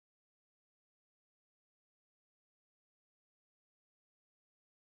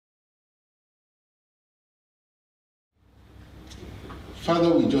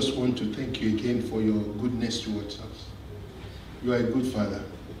Father, we just want to thank you again for your goodness towards us. You are a good Father.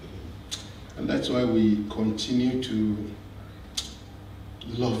 And that's why we continue to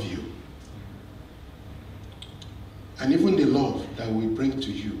love you. And even the love that we bring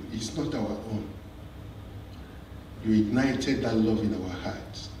to you is not our own. You ignited that love in our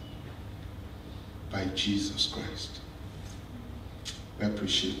hearts by Jesus Christ. We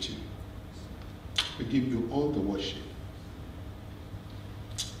appreciate you. We give you all the worship.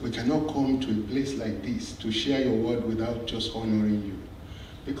 We cannot come to a place like this to share your word without just honoring you,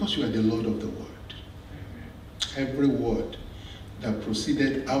 because you are the Lord of the word. Every word that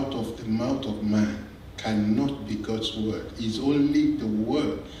proceeded out of the mouth of man cannot be God's word. It's only the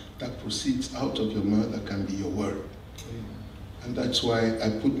word that proceeds out of your mouth that can be your word. And that's why I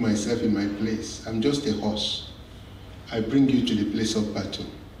put myself in my place. I'm just a horse. I bring you to the place of battle.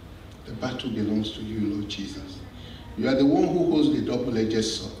 The battle belongs to you, Lord Jesus. You are the one who holds the double-edged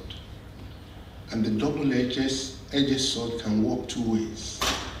sword. And the double-edged sword can walk two ways.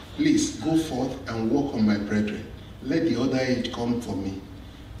 Please go forth and walk on my brethren. Let the other edge come for me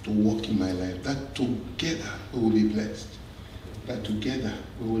to walk in my life. That together we will be blessed. That together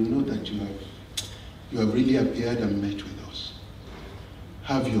we will know that you have really appeared and met with us.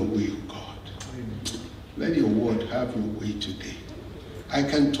 Have your way, O God. Let your word have your way today. I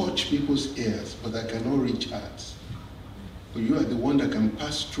can touch people's ears, but I cannot reach hearts. But you are the one that can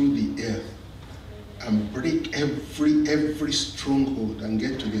pass through the air and break every stronghold and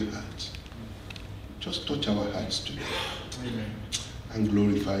get to the heart. Just touch our hearts today. Amen. And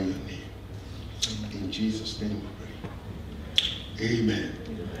glorify your name. Amen. In Jesus' name we pray. Amen.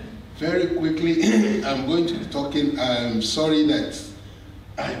 Amen. Very quickly, I'm going to be talking. I'm sorry that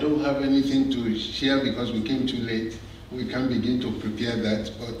I don't have anything to share because we came too late. We can't begin to prepare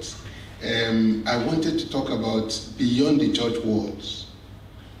that, but I wanted to talk about beyond the church walls,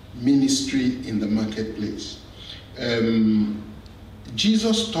 ministry in the marketplace.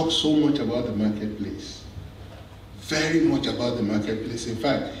 Jesus talks so much about the marketplace, very much about the marketplace. In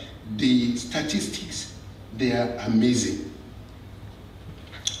fact, the statistics, they are amazing.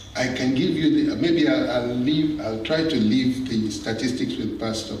 I can give you maybe I'll try to leave the statistics with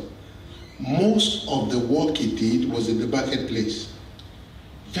Pastor. Most of the work he did was in the marketplace.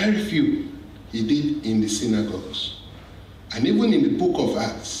 Very few he did in the synagogues. And even in the book of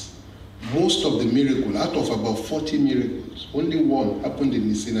Acts, most of the miracles, out of about 40 miracles, only one happened in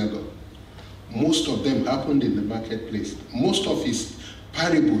the synagogue. Most of them happened in the marketplace. Most of his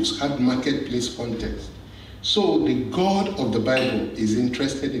parables had marketplace context. So the God of the Bible is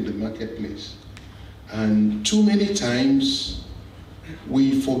interested in the marketplace. And too many times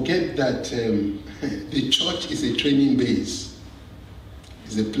we forget that the church is a training base.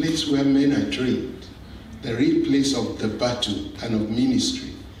 It's a place where men are trained. The real place of the battle and of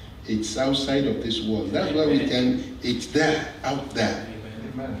ministry. It's outside of this world. That's why it's there, out there.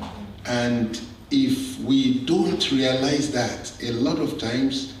 Amen. And if we don't realize that, a lot of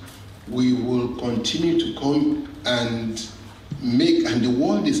times we will continue to come and make, and the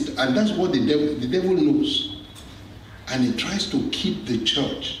world is, and that's what the devil knows. And he tries to keep the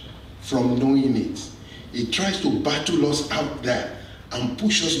church from knowing it. He tries to battle us out there and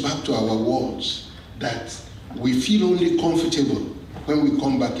push us back to our walls, that we feel only comfortable when we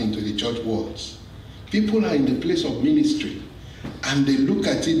come back into the church walls. People are in the place of ministry, and they look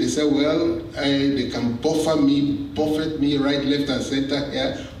at it, they say, well, they can buffet me right, left, and center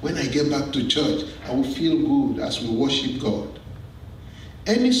here. When I get back to church, I will feel good as we worship God.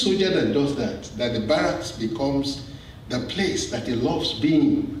 Any soldier that does that the barracks becomes the place that he loves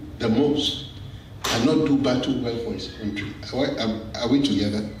being the most, cannot do battle well for his country. Are we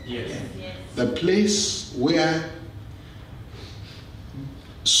together? Yes. The place where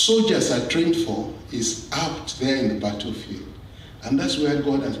soldiers are trained for is out there in the battlefield. And that's where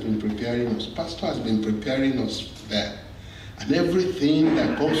God has been preparing us. Pastor has been preparing us there. And everything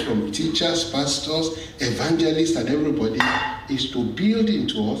that comes from teachers, pastors, evangelists, and everybody is to build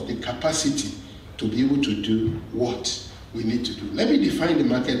into us the capacity to be able to do what we need to do. Let me define the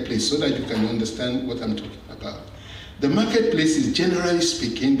marketplace so that you can understand what I'm talking about. The marketplace is, generally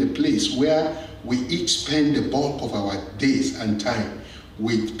speaking, the place where we each spend the bulk of our days and time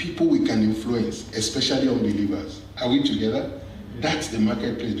with people we can influence, especially unbelievers. Are we together? That's the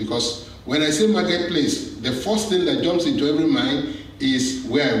marketplace. Because when I say marketplace, the first thing that jumps into every mind is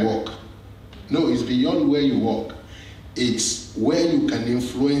where I walk. No, it's beyond where you walk. It's where you can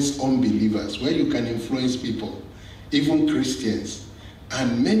influence unbelievers, where you can influence people, even Christians.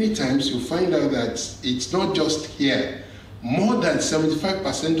 And many times you find out that it's not just here. More than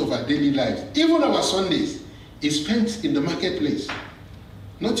 75% of our daily lives, even our Sundays, is spent in the marketplace.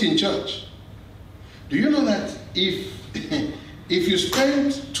 not in church. Do you know that if you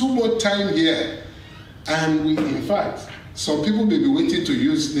spend too much time here, and in fact, some people may be waiting to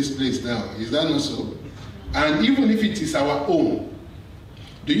use this place now. Is that not so? And even if it is our own,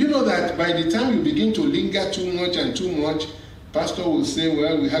 do you know that by the time you begin to linger too much, pastor will say,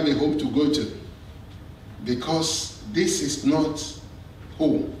 well, we have a home to go to. Because this is not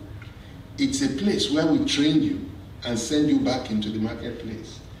home. It's a place where we train you and send you back into the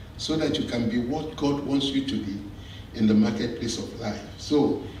marketplace so that you can be what God wants you to be in the marketplace of life.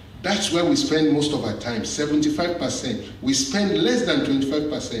 So that's where we spend most of our time, 75%. We spend less than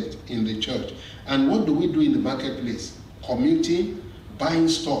 25% in the church. And what do we do in the marketplace? Commuting, buying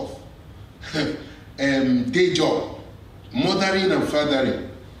stuff, day job, mothering and fathering,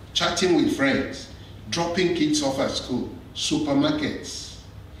 chatting with friends, dropping kids off at school, supermarkets.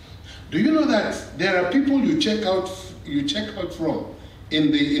 Do you know that there are people you check out from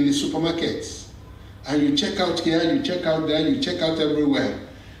in the supermarkets, and you check out here, you check out there, you check out everywhere.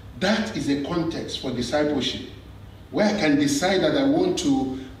 That is a context for discipleship, where I can decide that I want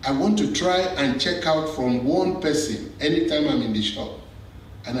to try and check out from one person anytime I'm in the shop,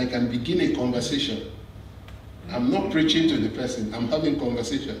 and I can begin a conversation. I'm not preaching to the person, I'm having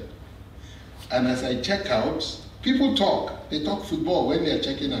conversation. And as I check out, people talk. They talk football when they are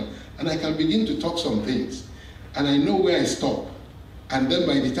checking out. And I can begin to talk some things. And I know where I stop. And then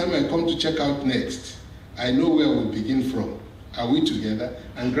by the time I come to check out next, I know where we'll begin from. Are we together?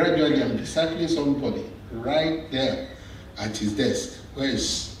 And gradually I'm discipling somebody right there at his desk.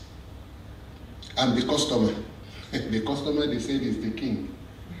 I'm the customer. The customer, they said, is the king.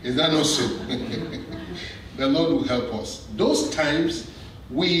 Is that not so? The Lord will help us. Those times,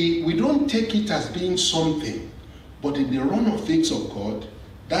 we don't take it as being something, but in the run of things of God,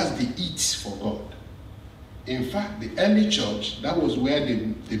 that's the eats for God. In fact, the early church, that was where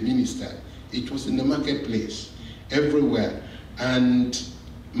they ministered. It was in the marketplace, everywhere. And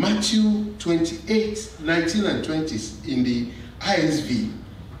Matthew 28, 19 and 20 in the ISV,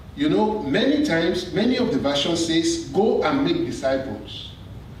 you know, many times, many of the versions says, go and make disciples.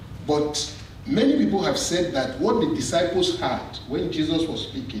 But many people have said that what the disciples had when Jesus was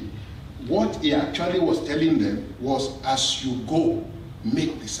speaking, what he actually was telling them was, as you go,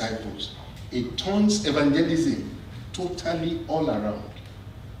 make disciples. It turns evangelism totally all around.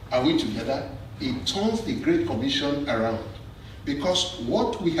 Are we together? It turns the Great Commission around. Because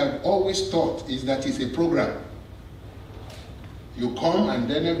what we have always thought is that it's a program. You come and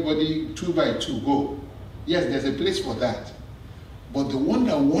then everybody 2 by 2 go. Yes, there's a place for that. But the one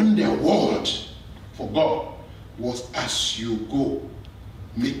that won their world for God was, as you go,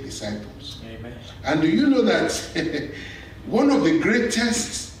 make disciples. Amen. And do you know that one of the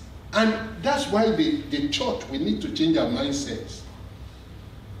greatest, and that's why the church, we need to change our mindsets.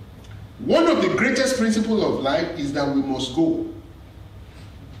 One of the greatest principles of life is that we must go.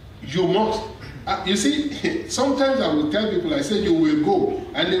 You must. You see, sometimes I will tell people, I say, you will go.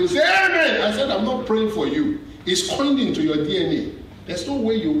 And they will say, amen. I said, I'm not praying for you. It's coined into your DNA. There's no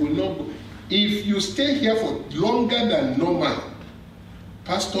way you will not go. If you stay here for longer than normal,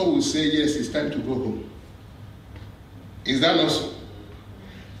 pastor will say, yes, it's time to go home. Is that not so?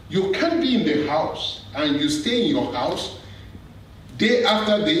 You can't be in the house and you stay in your house day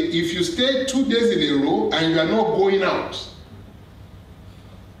after day. If you stay 2 days in a row and you are not going out,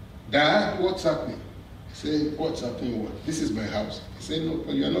 Dad, what's happening? I say, what's happening? What? This is my house. I say, no,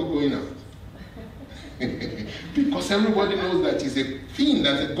 you are not going out. Because everybody knows that it's a thing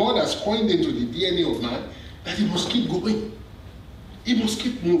that God has coined into the DNA of man, that he must keep going. He must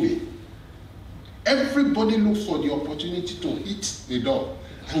keep moving. Everybody looks for the opportunity to hit the door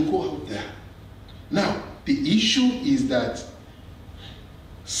and go out there. Now, the issue is that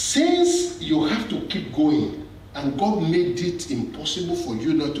since you have to keep going, and God made it impossible for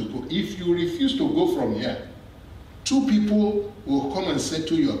you not to go, if you refuse to go from here, 2 people will come and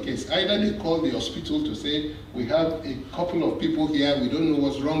settle your case. Either they call the hospital to say, we have a couple of people here, we don't know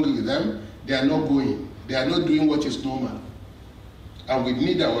what's wrong with them, they are not going, they are not doing what is normal, and we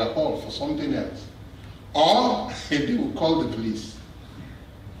need our help for something else. Or they will call the police.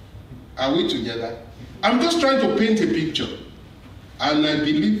 Are we together? I'm just trying to paint a picture. And I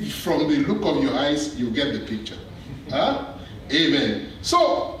believe from the look of your eyes, you get the picture. Huh? Amen.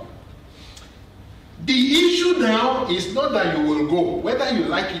 So, the issue now is not that you will go. Whether you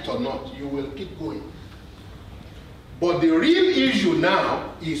like it or not, you will keep going. But the real issue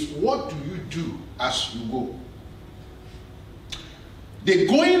now is, what do you do as you go? The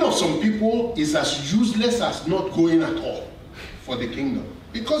going of some people is as useless as not going at all for the kingdom,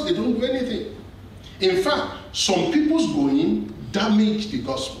 because they don't do anything. In fact, some people's going damage the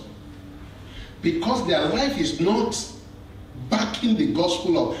gospel. Because their life is not backing the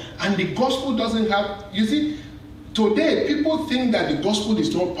gospel up. And the gospel doesn't have, you see, today people think that the gospel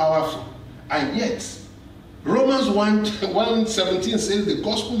is not powerful. And yet, Romans 1:17 says the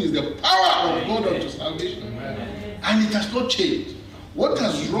gospel is the power of God unto salvation. Amen. And it has not changed. What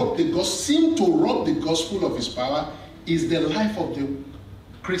has robbed the gospel, seemed to rob the gospel of its power, is the life of the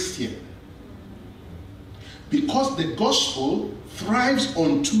Christian. Because the gospel thrives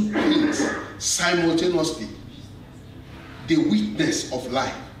on two things simultaneously: the witness of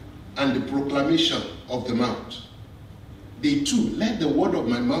life and the proclamation of the mouth. The two, let the word of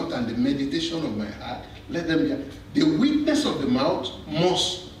my mouth and the meditation of my heart, let them be. The witness of the mouth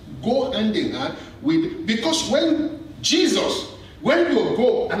must go hand in hand with, because when Jesus, when you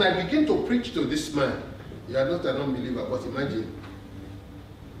go, and I begin to preach to this man, you are not an unbeliever, but imagine,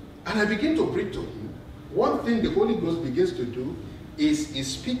 and I begin to preach to him, one thing the Holy Ghost begins to do is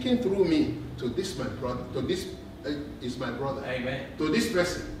speaking through me to this my brother, to this is my brother, amen, to this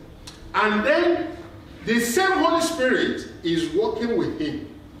person. And then the same Holy Spirit is working with him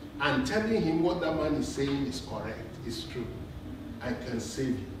and telling him what that man is saying is correct, is true. I can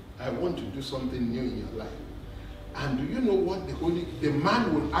save you. I want to do something new in your life. And do you know what the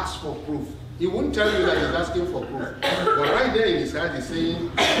man will ask for proof. He won't tell you that he's asking for proof. But right there in his heart he's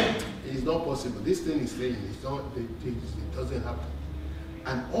saying, it's not possible. This thing is saying, it doesn't happen.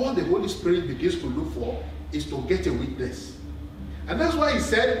 And all the Holy Spirit begins to look for is to get a witness. And that's why he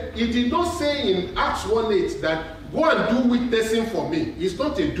said, he did not say in Acts 1:8 that go and do witnessing for me. It's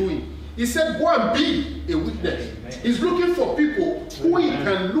not a doing. He said go and be a witness. He's looking for people who he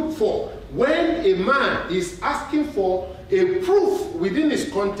can look for when a man is asking for a proof within his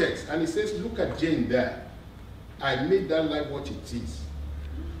context. And he says, look at Jane there. I made that life what it is.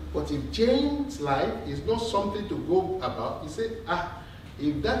 But if Jane's life is not something to go about, he said,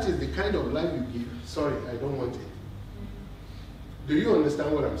 if that is the kind of life you give, sorry, I don't want it. Do you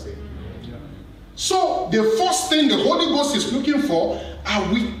understand what I'm saying? Yeah. So the first thing the Holy Ghost is looking for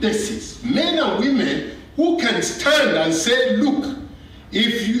are witnesses, men and women who can stand and say, look,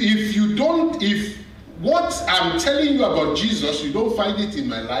 if what I'm telling you about Jesus, you don't find it in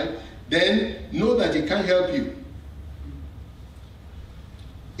my life, then know that he can't help you.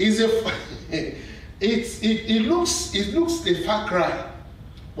 It looks a far cry,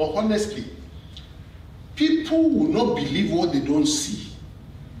 but honestly, people will not believe what they don't see.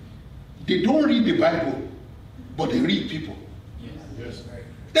 They don't read the Bible, but they read people. Yes.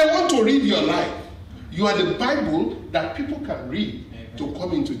 They want to read your life. You are the Bible that people can read to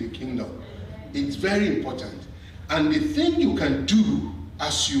come into the kingdom. It's very important. And the thing you can do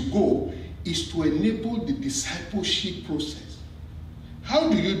as you go is to enable the discipleship process. How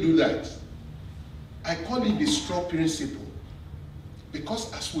do you do that? I call it the straw principle.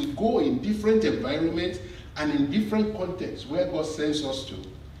 Because as we go in different environments and in different contexts where God sends us to,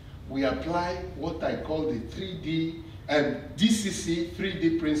 we apply what I call the DCC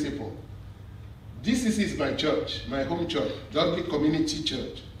 3D principle. DCC is my church, my home church, Dudley Community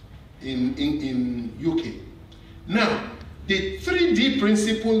Church in UK. Now, the 3D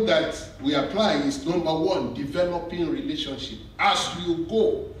principle that we apply is number one, developing relationship. As you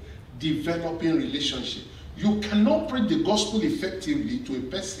go, developing relationship. You cannot preach the gospel effectively to a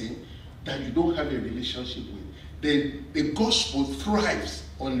person that you don't have a relationship with. The gospel thrives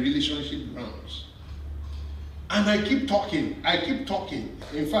on relationship grounds. And I keep talking.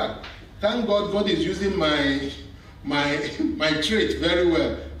 In fact, thank God, God is using my trait very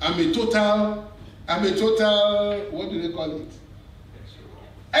well. I'm a total, what do they call it?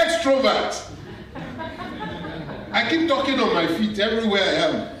 Extrovert. I keep talking on my feet everywhere I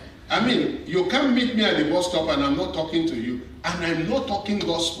am. I mean, you can't meet me at the bus stop and I'm not talking to you. And I'm not talking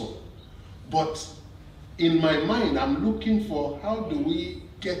gospel. But in my mind, I'm looking for how do we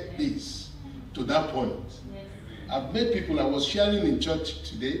get this to that point. Yes. I've met people, I was sharing in church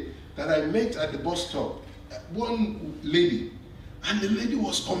today, that I met at the bus stop. One lady, and the lady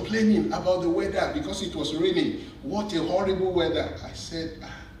was complaining about the weather because it was raining. What a horrible weather. I said,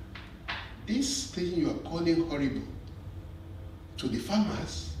 this thing you are calling horrible, to the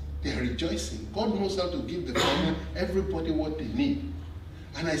farmers, they are rejoicing. God knows how to give the farmer, everybody what they need.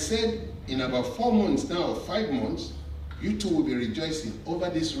 And I said, in about 4 months now, or 5 months, you two will be rejoicing over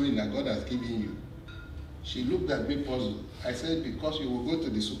this rain that God has given you. She looked at me puzzled. I said, because you will go to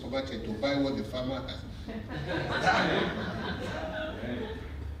the supermarket to buy what the farmer has.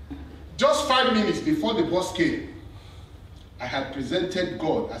 Just 5 minutes before the bus came, I had presented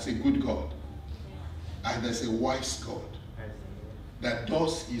God as a good God and as a wise God that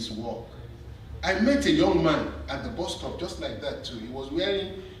does his work I met a young man at the bus stop just like that too. He was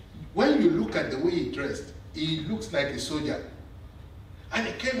wearing, when you look at the way he dressed, he looks like a soldier. And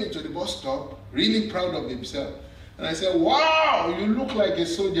he came into the bus stop really proud of himself. And I said, wow, you look like a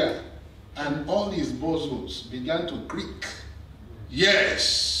soldier. And all his muscles began to creak.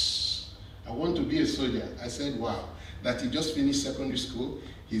 Yes, I want to be a soldier. I said, wow. That he just finished secondary school.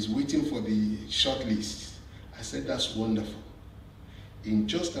 He's waiting for the short list. I said, that's wonderful. In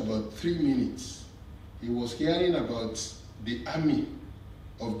just about 3 minutes, he was hearing about the army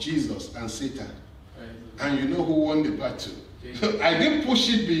of Jesus and Satan. And you know who won the battle? I didn't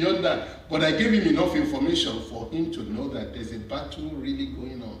push it beyond that, but I gave him enough information for him to know that there's a battle really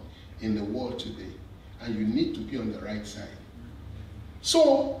going on in the world today, and you need to be on the right side.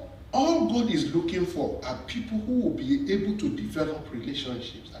 So, all God is looking for are people who will be able to develop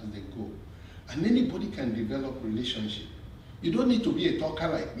relationships as they go. And anybody can develop relationship. You don't need to be a talker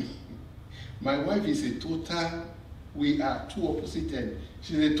like me. My wife is a total, we are two opposite ends.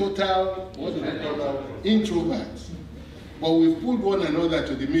 She's a total, what do they call her? Introvert. But we've pulled one another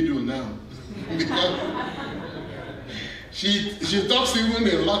to the middle now. Because she talks even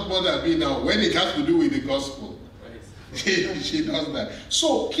a lot more than me now when it has to do with the gospel. She does that.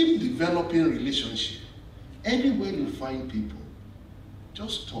 So keep developing relationship. Anywhere you find people,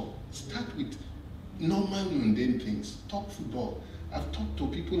 just talk. Start with normal mundane things. Talk football. I've talked to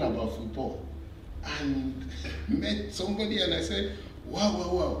people about football and met somebody and I said,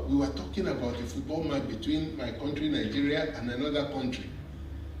 wow, we were talking about a football match between my country, Nigeria, and another country.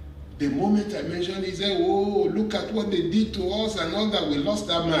 The moment I mentioned it, he said, oh, look at what they did to us and all that, we lost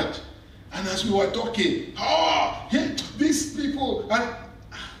that match. And as we were talking, these people, and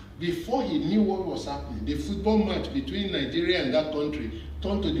before he knew what was happening, the football match between Nigeria and that country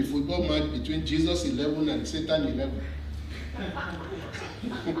turned to the football match between Jesus 11 and Satan 11.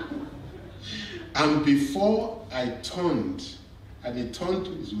 And before I turned, and he turned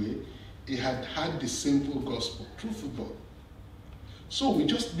to his way, he had had the simple gospel through football. So we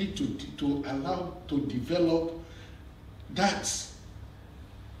just need to allow to develop that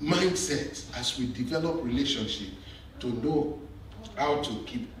mindset as we develop relationship, to know how to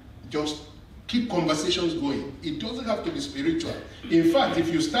keep conversations going. It doesn't have to be spiritual. In fact,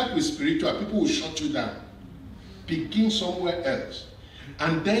 if you start with spiritual, people will shut you down. Begin somewhere else.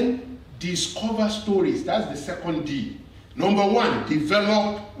 And then discover stories. That's the second D. Number one,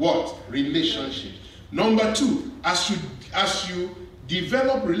 develop what? Relationships. Number two, as you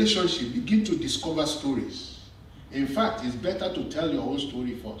develop relationship, begin to discover stories. In fact, it's better to tell your own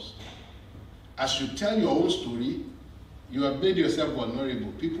story first. As you tell your own story, you have made yourself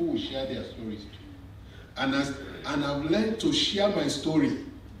vulnerable. People will share their stories too. And I've learned to share my story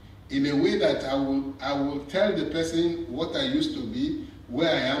in a way that I will tell the person what I used to be, where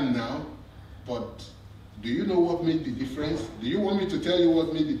I am now, but do you know what made the difference? Do you want me to tell you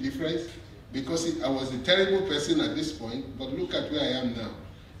what made the difference? Because I was a terrible person at this point, but look at where I am now.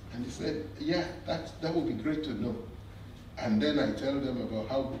 And he said, yeah, that would be great to know. And then I tell them about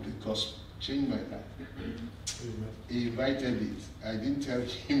how the gospel changed my life. He invited it. I didn't tell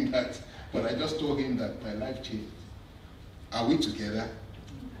him that, but I just told him that my life changed. Are we together?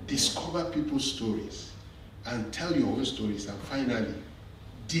 Discover people's stories and tell your own stories. And finally,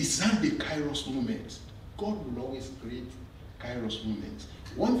 design the Kairos moment. God will always create Kairos moments.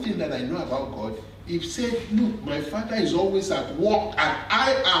 One thing that I know about God, he said, look, my Father is always at work and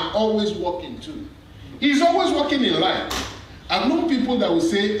I am always working too. He's always working in life. I've known people that will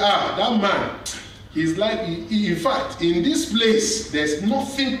say, that man, he's like, in fact, in this place, there's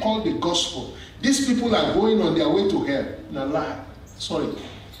nothing called the gospel. These people are going on their way to hell. Na lie. Sorry.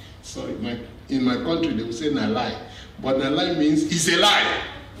 In my country, they will say na lie. But na lie means it's a lie.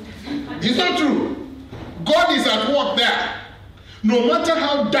 It's not true. God is at work there. No matter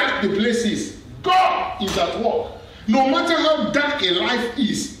how dark the place is, God is at work. No matter how dark a life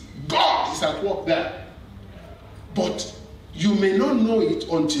is, God is at work there. But you may not know it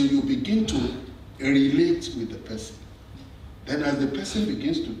until you begin to relate with the person. Then as the person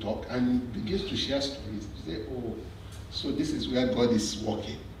begins to talk and begins to share stories, you say, oh, so this is where God is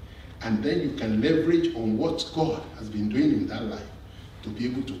working. And then you can leverage on what God has been doing in that life to be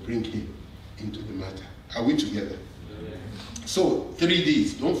able to bring him into the matter. Are we together? Yeah. So 3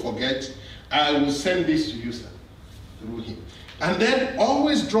 Ds, don't forget. I will send this to you, sir, through him. And then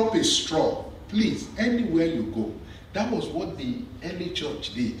always drop a straw, please, anywhere you go. That was what the early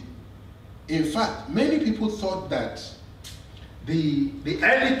church did. In fact, many people thought that the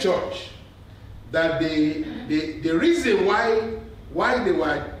early church, that the reason why they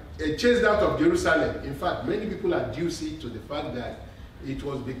were chased out of Jerusalem, in fact, many people are due to the fact that it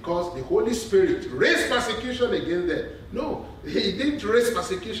was because the Holy Spirit raised persecution against them. No, he didn't raise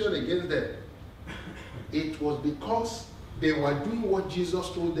persecution against them. It was because they were doing what Jesus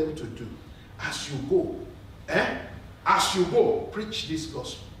told them to do. As you go, preach this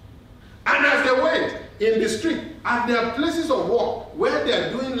gospel. And as they went in the street, at their places of work, where they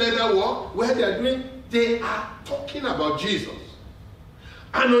are doing leather work, they are talking about Jesus.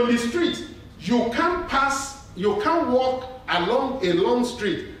 And on the street, you can't walk along a long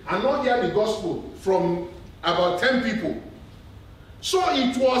street and not hear the gospel from about 10 people. So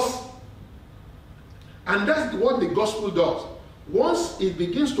it was, and that's what the gospel does. Once it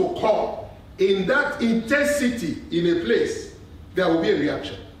begins to come in that intensity in a place, there will be a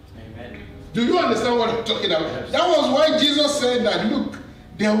reaction. Amen. Do you understand what I'm talking about? Yes. That was why Jesus said that, look,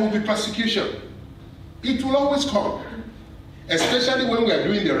 there will be persecution. It will always come. Especially when we are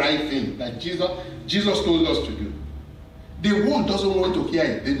doing the right thing that Jesus told us to do. The world doesn't want to hear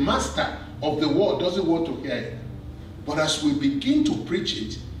it. The master of the world doesn't want to hear it. But as we begin to preach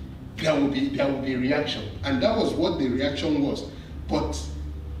it, there will be reaction. And that was what the reaction was. But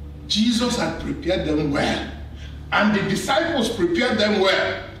Jesus had prepared them well. And the disciples prepared them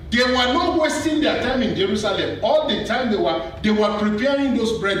well. They were not wasting their time in Jerusalem. All the time they were preparing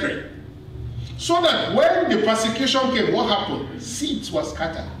those brethren. So that when the persecution came, what happened? Seeds were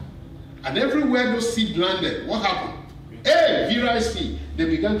scattered. And everywhere those seeds landed, what happened? Hey, virile seed. They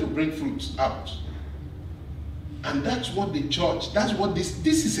began to bring fruits out. And that's what the church, that's what this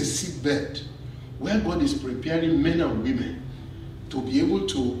is a seed bed where God is preparing men and women to be able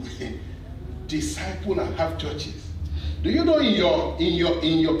to disciple and have churches. Do you know in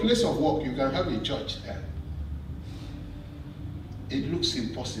your place of work you can have a church there? It looks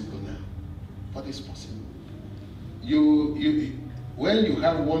impossible now, but it's possible. When you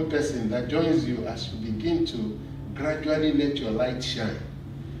have one person that joins you as you begin to gradually let your light shine,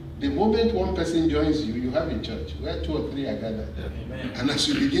 the moment one person joins you, you have a church where 2 or 3 are gathered. Amen. And as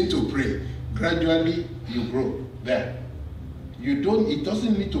you begin to pray, gradually you grow there. It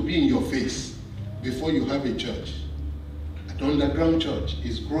doesn't need to be in your face before you have a church. An underground church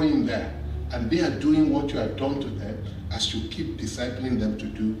is growing there, and they are doing what you have done to them as you keep discipling them to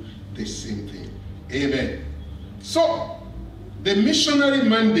do the same thing. Amen. So, the missionary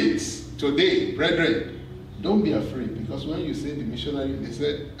mandates today, brethren, don't be afraid, because when you say the missionary, they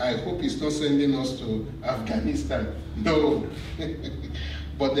said, I hope he's not sending us to Afghanistan. No.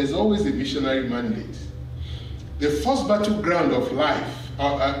 But there's always a missionary mandate. The first battleground of life,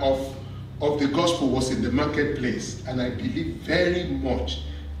 of the gospel, was in the marketplace. And I believe very much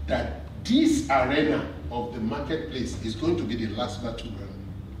that this arena of the marketplace is going to be the last battleground.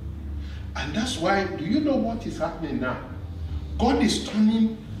 And that's why, do you know what is happening now? God is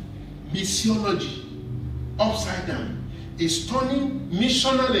turning missiology upside down. Is turning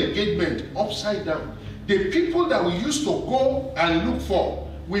missional engagement upside down. The people that we used to go and look for,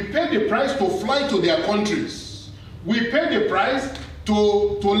 we pay the price to fly to their countries. We pay the price to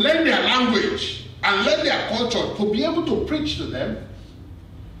learn their language and learn their culture, to be able to preach to them.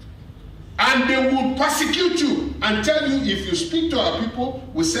 And they will persecute you and tell you, if you speak to our people,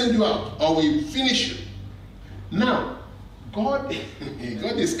 we'll send you out or we'll finish you. Now, God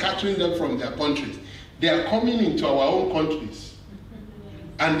is scattering them from their countries. They are coming into our own countries.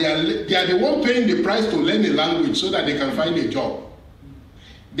 And they are the one paying the price to learn the language so that they can find a job.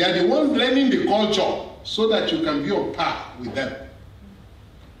 They are the ones learning the culture so that you can be on par with them.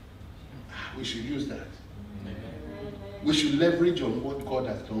 We should use that. We should leverage on what God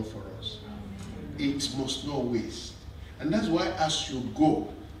has done for us. It must not waste. And that's why as you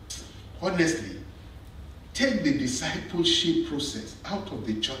go, honestly, take the discipleship process out of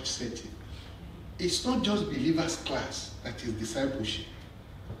the church setting. It's not just believers class that is discipleship.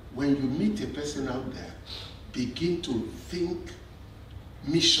 When you meet a person out there, begin to think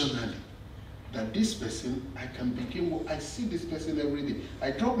missionally. That this person, I see this person every day.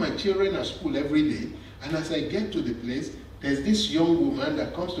 I drop my children at school every day, and as I get to the place, there's this young woman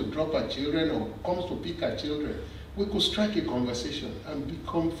that comes to drop her children or comes to pick her children. We could strike a conversation and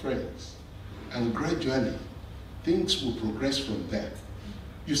become friends. And gradually, things will progress from there.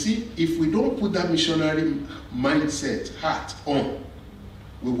 You see, if we don't put that missionary mindset, heart on,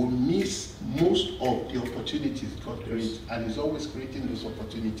 we will miss most of the opportunities God creates, and He's always creating those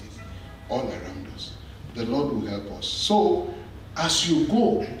opportunities all around us. The Lord will help us. So, as you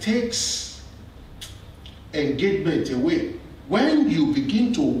go, it takes engagement away. When you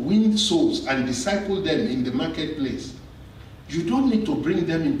begin to win souls and disciple them in the marketplace, you don't need to bring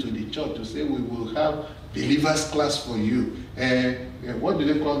them into the church to say, we will have believers class for you. What do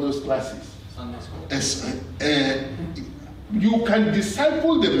they call those classes? Sunday school. You can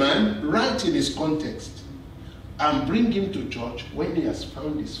disciple the man right in his context and bring him to church when he has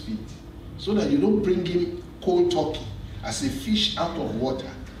found his feet, so that you don't bring him cold turkey as a fish out of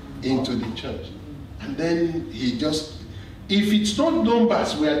water into the church. And then he just, if it's not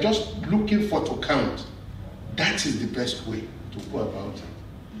numbers, we are just looking for to count. That is the best way to go about it.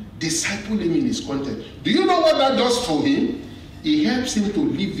 Disciple him in his context. Do you know what that does for him? It helps him to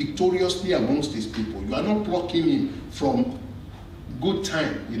live victoriously amongst his people. You are not plucking him from good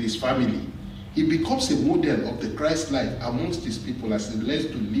time with his family. He becomes a model of the Christ life amongst his people as he learns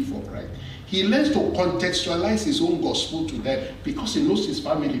to live for Christ. He learns to contextualize his own gospel to them because he knows his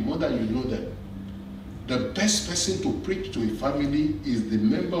family more than you know them. The best person to preach to a family is the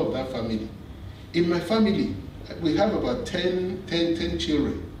member of that family. In my family, we have about 10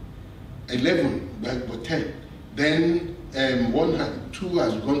 children. 11, but 10. Then two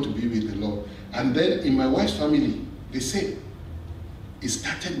has gone to be with the Lord. And then in my wife's family, the same. It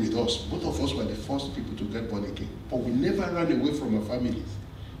started with us. Both of us were the first people to get born again. But we never ran away from our families.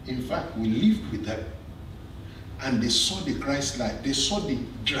 In fact, we lived with them. And they saw the Christ life. They saw the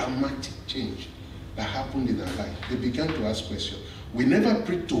dramatic change that happened in our life. They began to ask questions. We never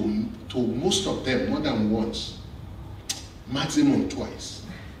preached to most of them more than once. Maximum twice.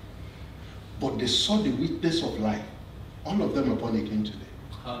 But they saw the witness of life. All of them are born again today.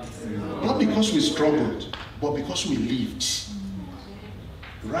 Not because we struggled, but because we lived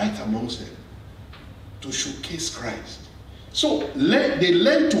right amongst them to showcase Christ. So they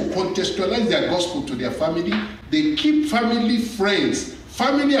learn to contextualize their gospel to their family. They keep family friends,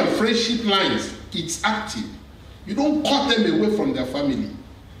 family and friendship lines. It's active. You don't cut them away from their family.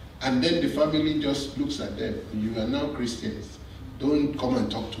 And then the family just looks at them. You are now Christians. Don't come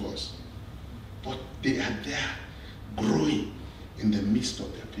and talk to us. But they are there, growing in the midst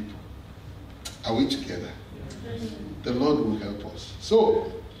of their people. Are we together? The Lord will help us.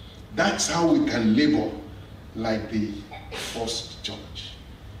 So that's how we can labor like the first church.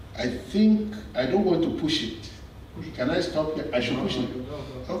 I think I don't want to push it. Can I stop here? I should push it.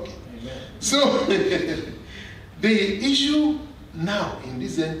 Okay. So the issue now in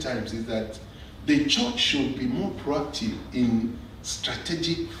these end times is that the church should be more proactive in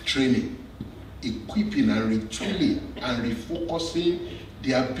strategic training, equipping and retooling and refocusing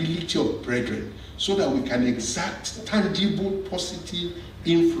the ability of brethren so that we can exact tangible positive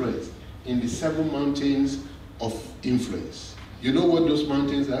influence in the 7 mountains of influence. You know what those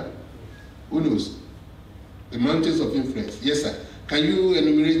mountains are? Who knows? The mountains of influence. Yes, sir. Can you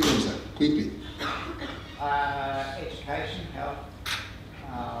enumerate them, sir, quickly? Education, health.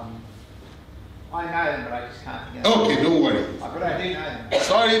 I know them, but I just can't forget. Okay, don't worry. But I do know them.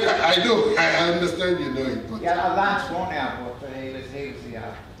 Sorry, I know. I understand you know it. But yeah, Lance Warnow, but he was the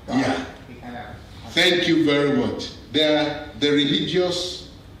guy. Yeah. He came out. Thank you very much. The religious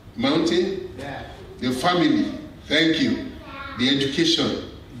mountain, yeah. The family, thank you. The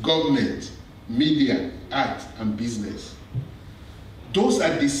education, government, media, art, and business. Those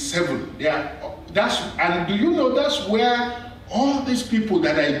are the 7. And do you know that's where all these people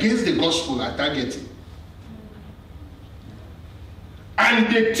that are against the gospel are targeting?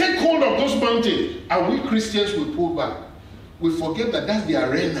 And they take hold of those mountains, and we Christians will pull back. We forget that that's the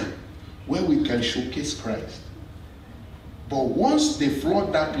arena where we can showcase Christ. But once they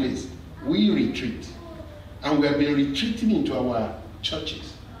flood that place, we retreat. And we have been retreating into our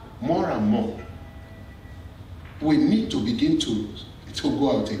churches more and more. We need to begin to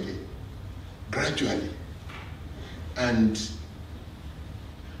go out again, gradually. And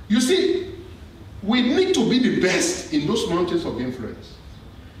you see, we need to be the best in those mountains of influence.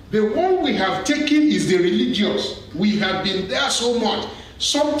 The one we have taken is the religious. We have been there so much.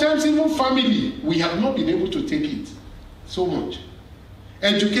 Sometimes even family, we have not been able to take it so much.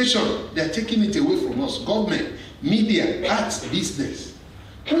 Education, they are taking it away from us. Government, media, arts, business.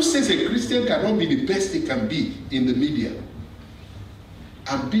 Who says a Christian cannot be the best they can be in the media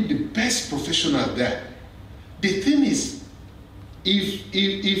and be the best professional there? The thing is,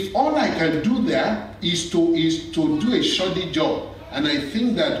 if all I can do there is to do a shoddy job, and I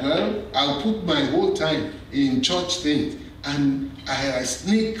think that, well, I'll put my whole time in church things, and I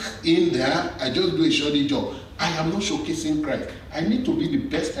sneak in there, I just do a shoddy job, I am not showcasing Christ. I need to be the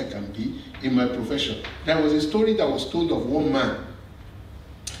best I can be in my profession. There was a story that was told of one man.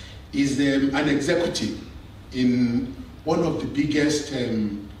 He's an executive in one of the biggest,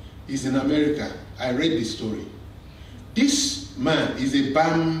 he's in America. I read this story. This man is a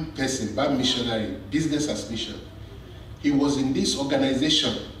BAM person, BAM missionary, business as mission. He was in this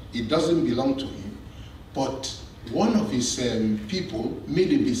organization. It doesn't belong to him. But one of his people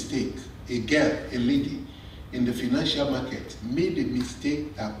made a mistake. A girl, a lady, in the financial market made a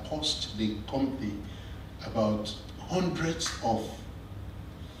mistake that cost the company about hundreds of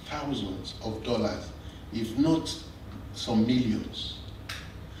thousands of dollars, if not some millions.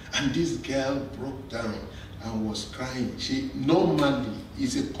 And this girl broke down and was crying. She normally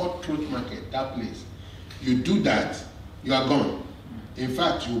is a cutthroat market, that place. You do that, you are gone. In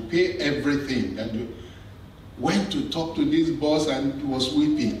fact, you pay everything. And you went to talk to this boss and was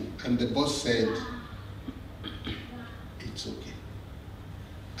weeping. And the boss said, it's okay.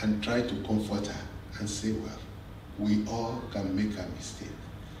 And tried to comfort her and say, well, we all can make a mistake.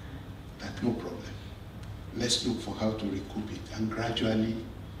 That's no problem. Let's look for how to recoup it. And gradually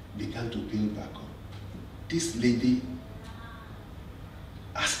began to build back up. This lady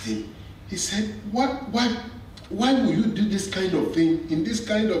asked him, he said, why will you do this kind of thing in this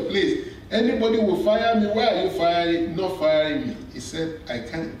kind of place? Anybody will fire me. Why are you not firing me? He said, I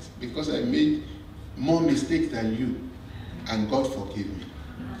can't, because I made more mistakes than you, and God forgave me.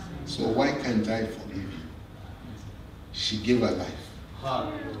 So why can't I forgive you? She gave her life.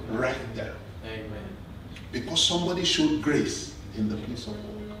 Right there. Amen. Because somebody showed grace in the place of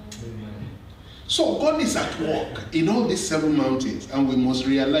work. So God is at work in all these 7 mountains, and we must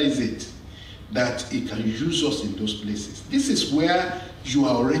realize it, that He can use us in those places. This is where you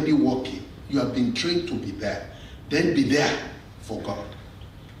are already working. You have been trained to be there. Then be there for God.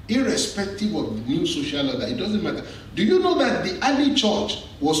 Irrespective of the new social order, it doesn't matter. Do you know that the early church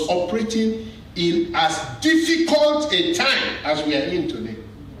was operating in as difficult a time as we are in today?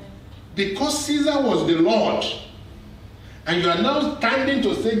 Because Caesar was the Lord, and you are now standing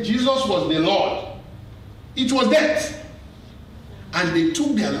to say Jesus was the Lord. It was death. And they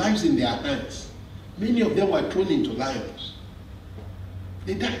took their lives in their hands. Many of them were thrown into lions.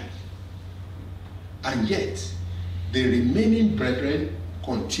 They died. And yet, the remaining brethren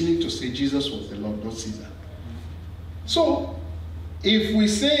continued to say Jesus was the Lord, not Caesar. So, if we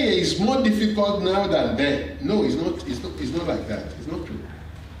say it's more difficult now than then, no, it's not like that. It's not true.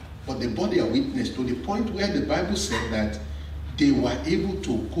 But they bore their witness to the point where the Bible said that they were able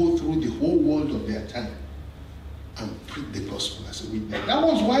to go through the whole world of their time and preach the gospel as a witness. That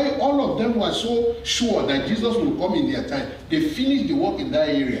was why all of them were so sure that Jesus would come in their time. They finished the work in that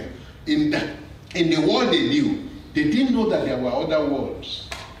area. In the world they knew. They didn't know that there were other worlds.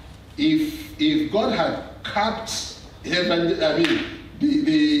 If God had kept heaven,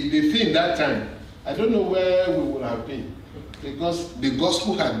 the thing that time, I don't know where we would have been. Because the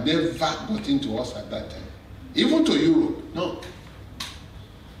gospel had never gotten to us at that time. Even to Europe, no.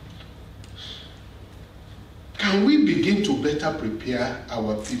 Can we begin to better prepare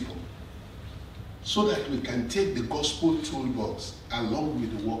our people so that we can take the gospel toolbox along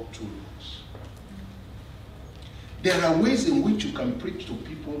with the work toolbox? There are ways in which you can preach to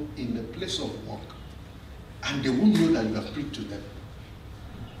people in the place of work, and they won't know that you have preached to them.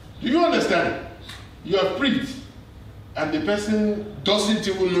 Do you understand? You have preached, and the person doesn't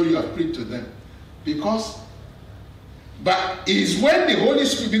even know you have preached to them. But it's when the Holy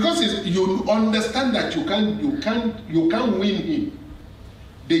Spirit, because you understand that you can't win him.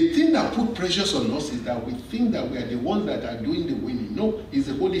 The thing that put pressures on us is that we think that we are the ones that are doing the winning. No, it's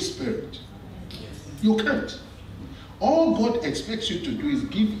the Holy Spirit. You can't. All God expects you to do is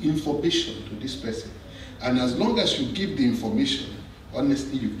give information to this person. And as long as you give the information,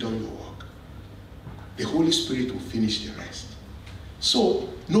 honestly, you've done your work. The Holy Spirit will finish the rest. So,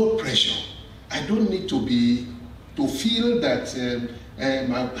 no pressure. I don't need to feel that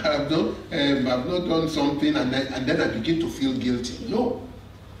I've not done something and then I begin to feel guilty. No.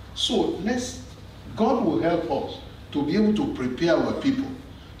 So, God will help us to be able to prepare our people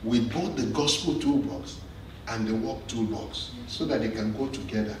with both the gospel toolbox and the work toolbox so that they can go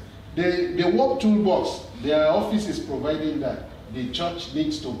together. The work toolbox, their office is providing that. The church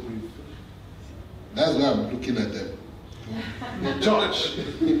needs to prepare. That's why I'm looking at them. The church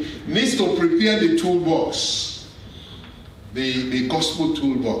needs to prepare the toolbox, the gospel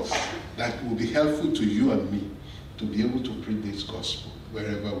toolbox that will be helpful to you and me to be able to preach this gospel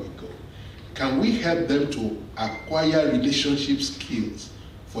wherever we go. Can we help them to acquire relationship skills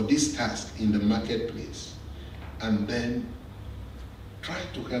for this task in the marketplace, and then try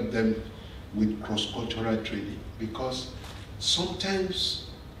to help them with cross-cultural training? Because sometimes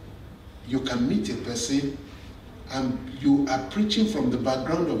you can meet a person and you are preaching from the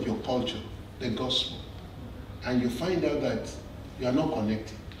background of your culture, the gospel, and you find out that you are not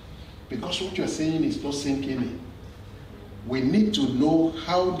connected because what you are saying is not sinking in. We need to know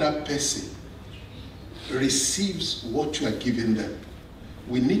how that person receives what you are giving them.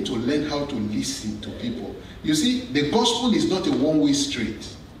 We need to learn how to listen to people. You see, the gospel is not a one-way street.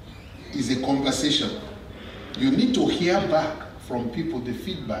 It's a conversation. You need to hear back from people, the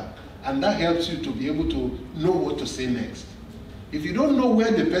feedback, and that helps you to be able to know what to say next. If you don't know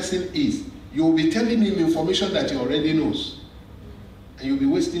where the person is, you will be telling him information that he already knows. And you'll be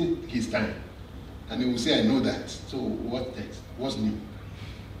wasting his time. And he will say, I know that. So what next? What's new?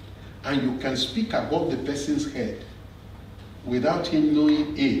 And you can speak above the person's head without him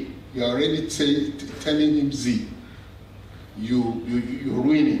knowing A. You're already telling him Z. You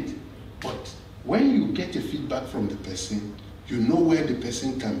ruin it. But when you get a feedback from the person, you know where the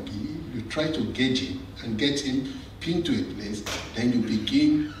person can be, you try to gauge him and get him pinned to a place, then you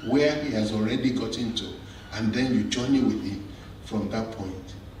begin where he has already gotten to, and then you journey with him from that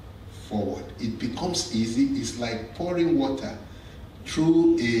point forward. It becomes easy. It's like pouring water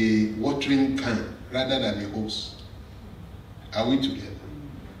through a watering can rather than a hose. Are we together?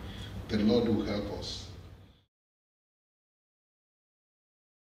 The Lord will help us.